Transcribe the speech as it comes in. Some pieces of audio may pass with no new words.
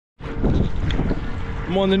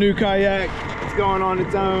I'm on the new Kayak. It's going on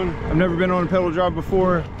its own. I've never been on a pedal drive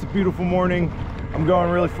before. It's a beautiful morning. I'm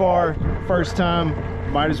going really far. First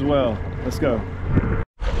time, might as well. Let's go.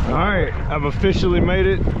 All right, I've officially made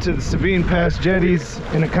it to the Sabine Pass Jetties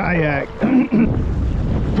in a Kayak.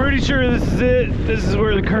 Pretty sure this is it. This is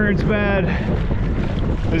where the current's bad.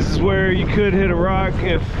 This is where you could hit a rock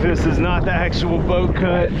if this is not the actual boat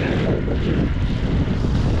cut.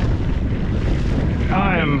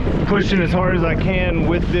 I am pushing as hard as I can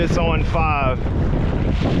with this on 5.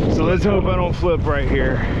 So let's hope I don't flip right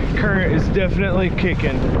here. Current is definitely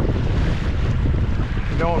kicking.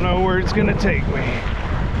 Don't know where it's gonna take me.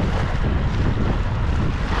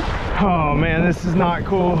 Oh man, this is not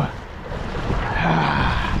cool.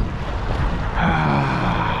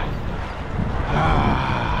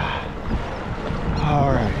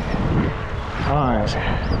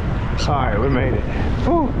 All right, we made it.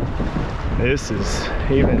 Whew. This is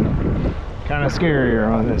even kind of scarier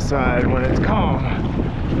on this side when it's calm.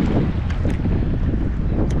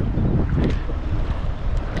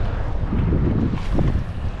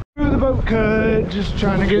 Through the boat cut, just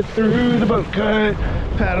trying to get through the boat cut.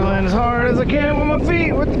 Paddling as hard as I can with my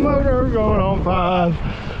feet with the motor going on 5.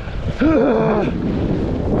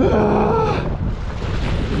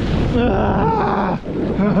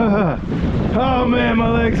 Oh man, my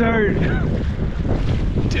legs hurt.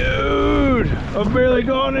 Dude, I've barely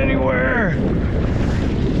gone anywhere.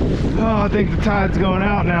 Oh, I think the tide's going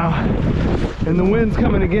out now and the wind's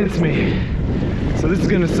coming against me. So this is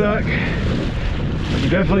gonna suck. I'm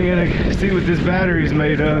definitely gonna see what this battery's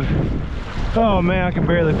made of. Oh man, I can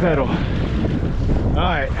barely pedal. All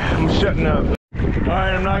right, I'm shutting up. All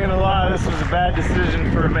right, I'm not gonna lie, this was a bad decision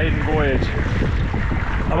for a maiden voyage.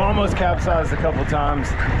 I've almost capsized a couple times.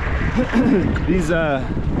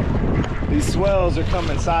 These swells are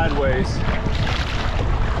coming sideways.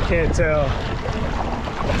 Can't tell.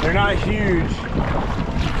 They're not huge,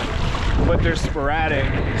 but they're sporadic.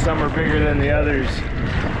 Some are bigger than the others.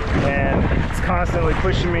 And it's constantly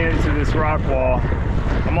pushing me into this rock wall.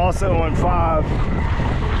 I'm also on 5,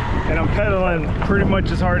 and I'm pedaling pretty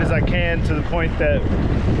much as hard as I can to the point that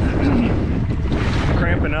I'm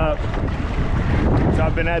cramping up. So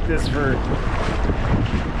I've been at this for,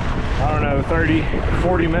 I don't know, 30,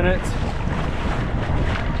 40 minutes.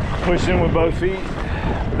 Pushing with both feet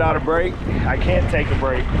without a break. I can't take a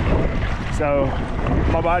break. So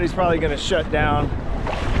my body's probably gonna shut down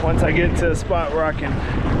once I get to a spot where I can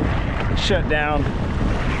shut down.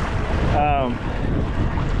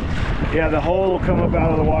 Yeah, the hole will come up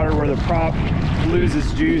out of the water where the prop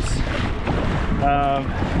loses juice.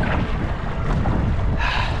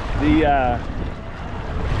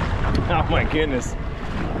 Oh my goodness,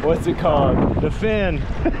 what's it called? The fin.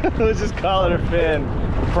 Let's just call it a fin.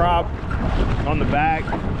 Prop on the back.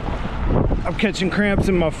 I'm catching cramps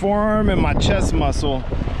in my forearm and my chest muscle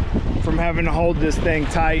from having to hold this thing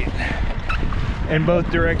tight in both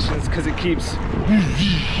directions because it keeps,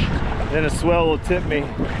 then a swell will tip me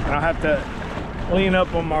and I'll have to lean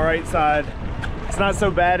up on my right side. It's not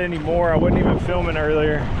so bad anymore. I wasn't even filming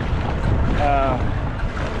earlier. I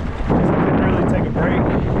couldn't really take a break.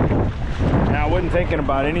 And I wasn't thinking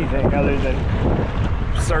about anything other than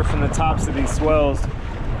surfing the tops of these swells.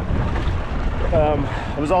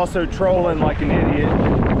 I was also trolling like an idiot,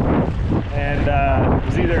 and it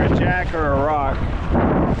was either a jack or a rock.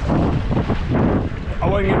 I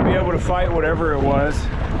wasn't going to be able to fight whatever it was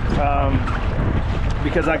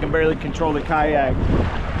because I can barely control the Kayak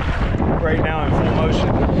right now in full motion.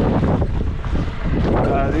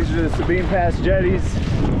 These are the Sabine Pass Jetties.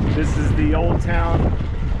 This is the Old Town.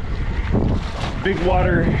 Big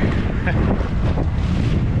water.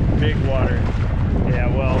 Big water. Yeah,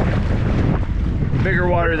 well, bigger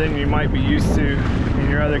water than you might be used to in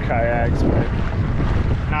your other kayaks, but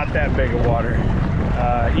not that big of water.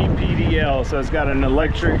 ePDL, so it's got an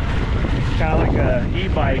electric, kind of like a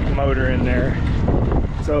e-bike motor in there.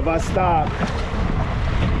 So if I stop,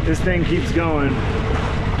 this thing keeps going.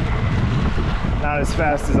 Not as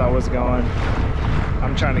fast as I was going.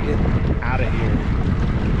 I'm trying to get out of here.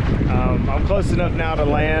 I'm close enough now to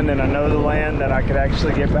land, and I know the land, that I could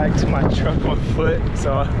actually get back to my truck on foot.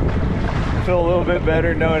 So I feel a little bit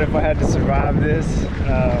better knowing if I had to survive this,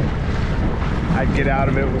 I'd get out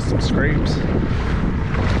of it with some scrapes.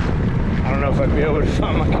 I don't know if I'd be able to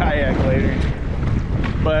find my Kayak later.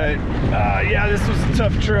 But yeah, this was a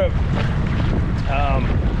tough trip.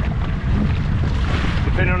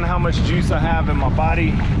 Depending on how much juice I have in my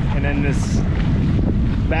body and in this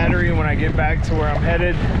battery when I get back to where I'm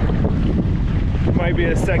headed, might be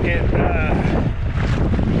a second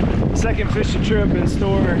Second fishing trip in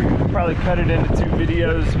store. Probably cut it into 2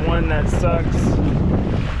 videos. One that sucks,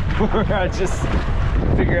 where I just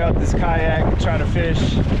figure out this kayak and try to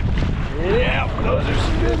fish. Yeah, those are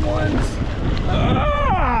some good ones.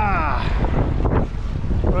 Ah! I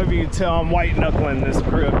don't know if you can tell I'm white knuckling this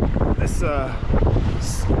grip, this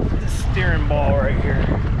steering ball right here.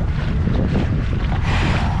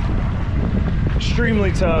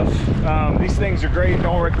 Extremely tough. These things are great.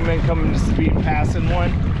 Don't recommend coming to Sabine Pass in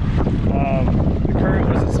one. The current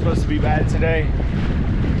wasn't supposed to be bad today,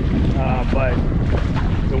 but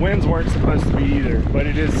the winds weren't supposed to be either. But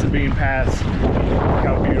it is Sabine Pass. Look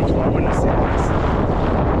how beautiful. I wouldn't have seen this.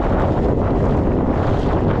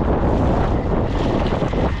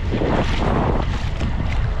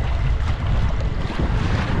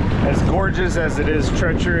 As gorgeous as it is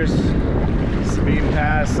treacherous, Sabine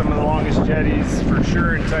Pass, some of the longest jetties for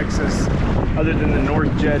sure in Texas, other than the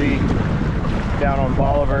North Jetty down on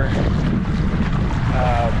Bolivar,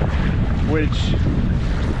 which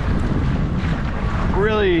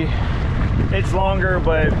really, it's longer,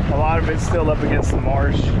 but a lot of it's still up against the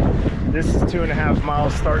marsh. This is 2.5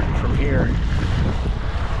 miles starting from here,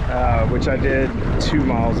 which I did 2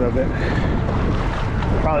 miles of it.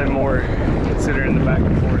 Probably more considering the back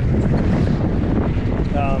and forth.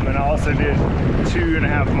 And I also did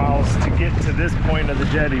 2.5 miles to get to this point of the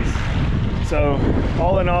jetties. So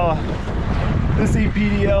all in all, this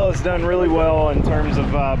ePDL has done really well in terms of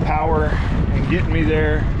power and getting me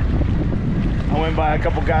there. I went by a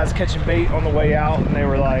couple guys catching bait on the way out, and they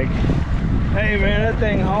were like, hey man, that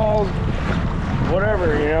thing hauls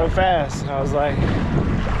whatever, you know, fast. And I was like,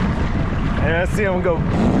 and I see them go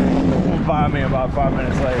by me about 5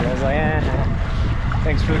 minutes later. I was like, eh,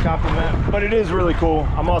 thanks for the compliment. But it is really cool.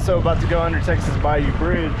 I'm also about to go under Texas Bayou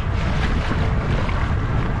Bridge.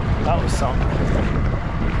 That was something.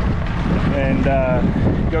 And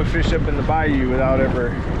go fish up in the bayou without ever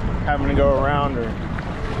having to go around or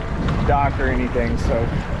dock or anything. So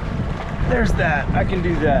there's that. I can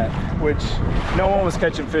do that, which no one was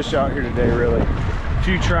catching fish out here today, really. A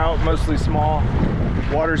few trout, mostly small.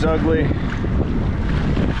 Water's ugly.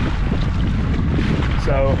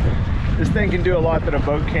 So this thing can do a lot that a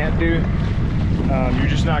boat can't do. You're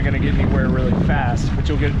just not going to get anywhere really fast, but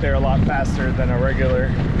you'll get there a lot faster than a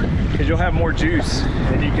regular, because you'll have more juice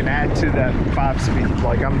and you can add to that 5 speed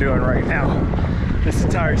like I'm doing right now. This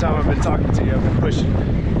entire time I've been talking to you, I've been pushing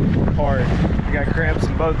hard. I got cramps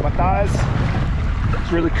in both my thighs.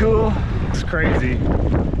 It's really cool. It's crazy.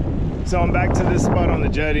 So I'm back to this spot on the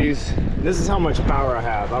jetties. This is how much power I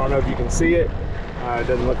have. I don't know if you can see it. It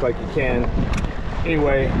doesn't look like you can.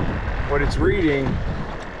 Anyway, what it's reading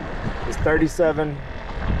is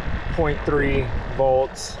 37.3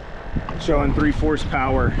 volts, showing 3/4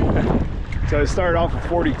 power. So it started off at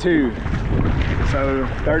 42. So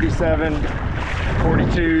 37,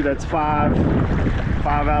 42, that's 5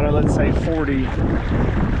 out of, let's say, 40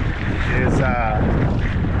 is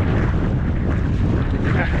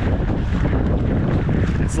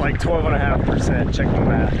it's like 12.5%. Check my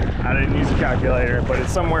math. I didn't use a calculator, but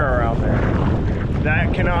it's somewhere around there.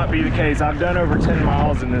 That cannot be the case. I've done over 10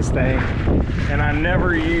 miles in this thing, and I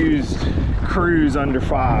never used cruise under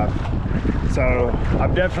 5. So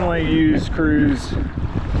I've definitely used cruise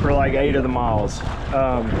for like 8 of the miles.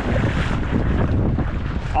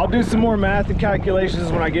 I'll do some more math and calculations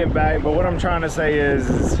when I get back, but what I'm trying to say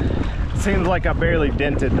is it seems like I barely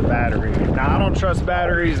dented the battery. Now, I don't trust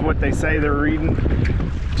batteries, what they say they're reading.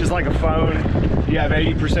 Just like a phone, you have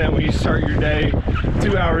 80% when you start your day.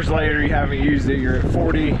 2 hours later, you haven't used it, you're at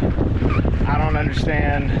 40. I don't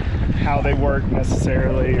understand how they work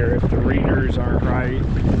necessarily, or if the readers aren't right,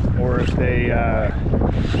 or if they, I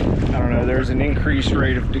don't know, there's an increased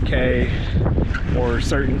rate of decay, or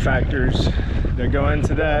certain factors that go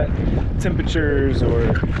into that, temperatures,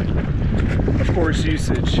 or of course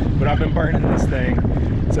usage. But I've been burning this thing,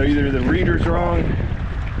 so either the reader's wrong,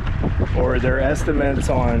 or their estimates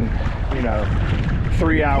on, you know,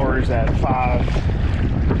 3 hours at 5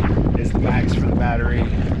 is the max for the battery.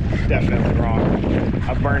 Definitely wrong.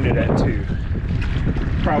 I burned it at 2.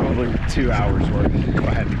 Probably 2 hours worth, if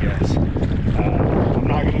I had to guess. I'm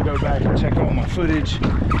not going to go back and check all my footage.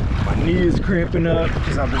 My knee is cramping up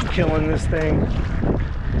because I've been killing this thing.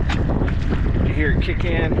 You hear it kick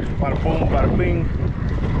in, bada boom, bada bing.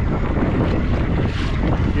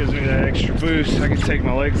 Gives me that extra boost. I can take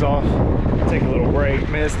my legs off, take a little break.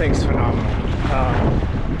 Man, this thing's phenomenal.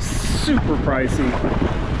 Super pricey.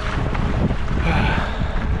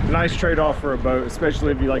 Nice trade-off for a boat,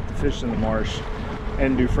 especially if you like to fish in the marsh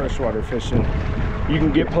and do freshwater fishing. You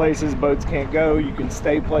can get places boats can't go. You can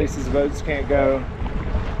stay places boats can't go.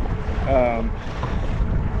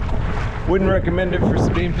 Wouldn't recommend it for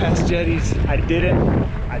Sabine Pass jetties. I did it.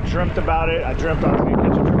 I dreamt about it. I dreamt I was gonna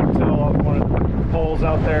catch a triple tail off one of the poles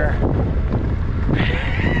out there.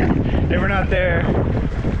 They were not there.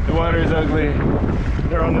 The water's ugly.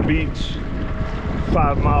 They're on the beach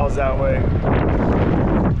 5 miles that way.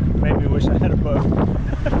 Made me wish I had a boat.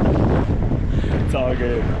 It's all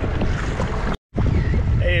good.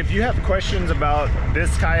 Hey, if you have questions about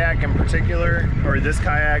this kayak in particular, or this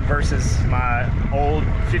kayak versus my old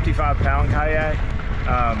 55-pound kayak,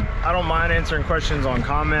 I don't mind answering questions on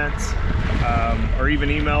comments or even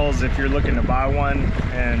emails if you're looking to buy one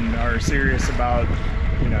and are serious about,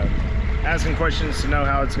 you know, asking questions to know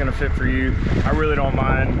how it's going to fit for you. I really don't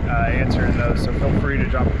mind answering those, so feel free to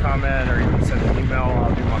drop a comment or even send an email.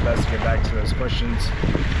 I'll do my best to get back to those questions.